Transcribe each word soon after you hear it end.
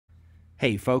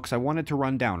Hey folks, I wanted to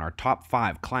run down our top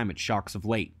 5 climate shocks of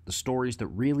late, the stories that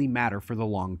really matter for the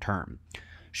long term.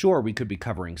 Sure, we could be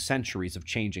covering centuries of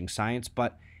changing science,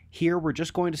 but here we're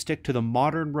just going to stick to the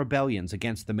modern rebellions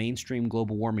against the mainstream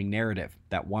global warming narrative,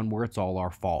 that one where it's all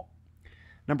our fault.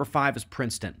 Number 5 is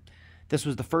Princeton. This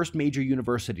was the first major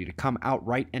university to come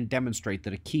outright and demonstrate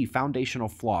that a key foundational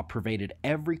flaw pervaded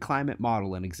every climate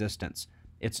model in existence.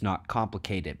 It's not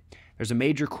complicated. There's a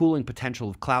major cooling potential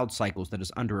of cloud cycles that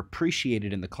is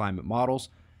underappreciated in the climate models,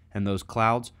 and those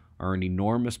clouds are an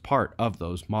enormous part of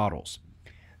those models.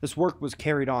 This work was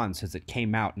carried on since it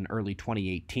came out in early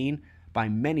 2018 by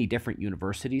many different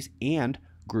universities and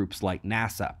groups like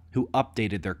NASA, who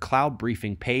updated their cloud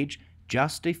briefing page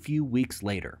just a few weeks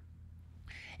later.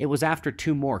 It was after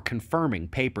 2 more confirming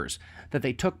papers that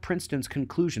they took Princeton's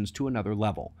conclusions to another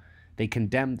level. They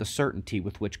condemned the certainty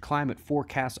with which climate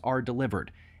forecasts are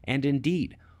delivered, and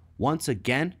indeed, once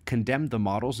again condemned the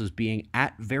models as being,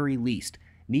 at very least,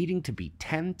 needing to be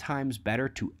 10 times better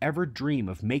to ever dream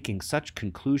of making such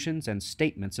conclusions and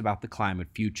statements about the climate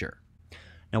future.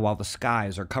 Now, while the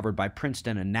skies are covered by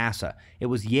Princeton and NASA, it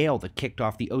was Yale that kicked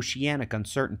off the oceanic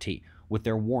uncertainty with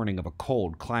their warning of a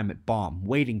cold climate bomb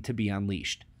waiting to be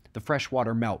unleashed. The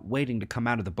freshwater melt waiting to come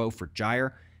out of the Beaufort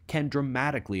Gyre can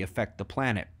dramatically affect the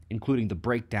planet, including the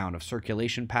breakdown of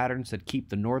circulation patterns that keep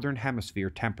the northern hemisphere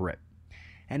temperate.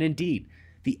 And indeed,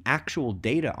 the actual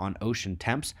data on ocean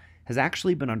temps has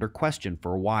actually been under question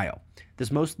for a while. This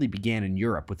mostly began in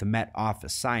Europe with the Met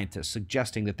Office scientists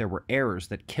suggesting that there were errors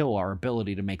that kill our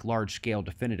ability to make large-scale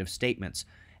definitive statements,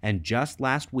 and just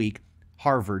last week,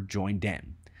 Harvard joined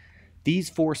in. These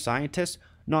 4 scientists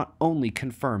not only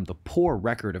confirm the poor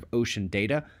record of ocean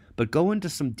data, but go into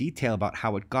some detail about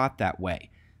how it got that way.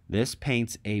 This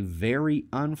paints a very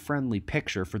unfriendly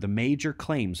picture for the major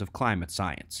claims of climate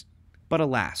science. But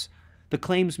alas, the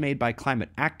claims made by climate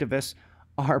activists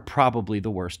are probably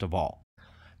the worst of all.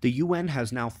 The UN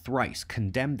has now thrice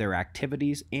condemned their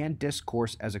activities and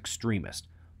discourse as extremist,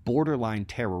 borderline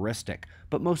terroristic,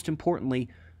 but most importantly,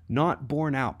 not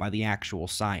borne out by the actual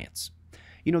science.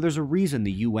 You know, there's a reason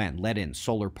the UN let in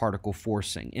solar particle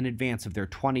forcing in advance of their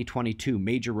 2022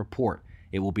 major report.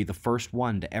 It will be the first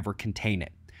one to ever contain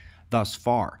it. Thus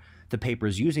far, the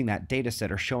papers using that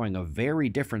dataset are showing a very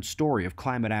different story of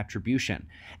climate attribution,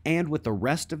 and with the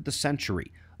rest of the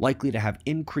century likely to have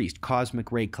increased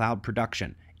cosmic ray cloud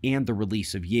production and the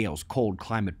release of Yale's cold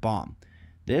climate bomb.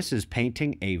 This is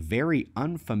painting a very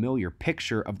unfamiliar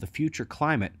picture of the future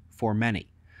climate for many.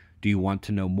 Do you want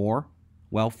to know more?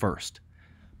 Well, first,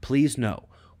 please know,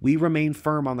 we remain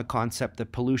firm on the concept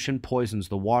that pollution poisons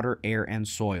the water, air, and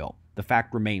soil. The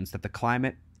fact remains that the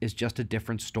climate is just a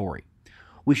different story.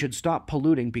 We should stop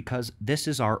polluting because this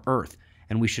is our Earth,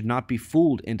 and we should not be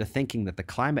fooled into thinking that the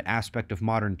climate aspect of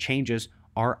modern changes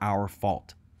are our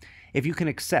fault. If you can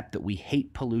accept that we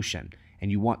hate pollution,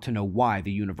 and you want to know why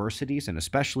the universities, and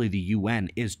especially the UN,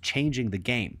 is changing the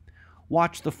game,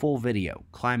 watch the full video,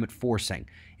 Climate Forcing.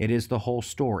 It is the whole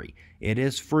story. It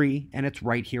is free, and it's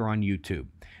right here on YouTube.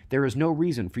 There is no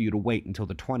reason for you to wait until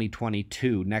the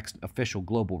 2022 next official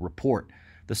global report.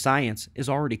 The science is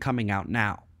already coming out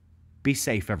now. Be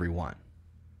safe, everyone.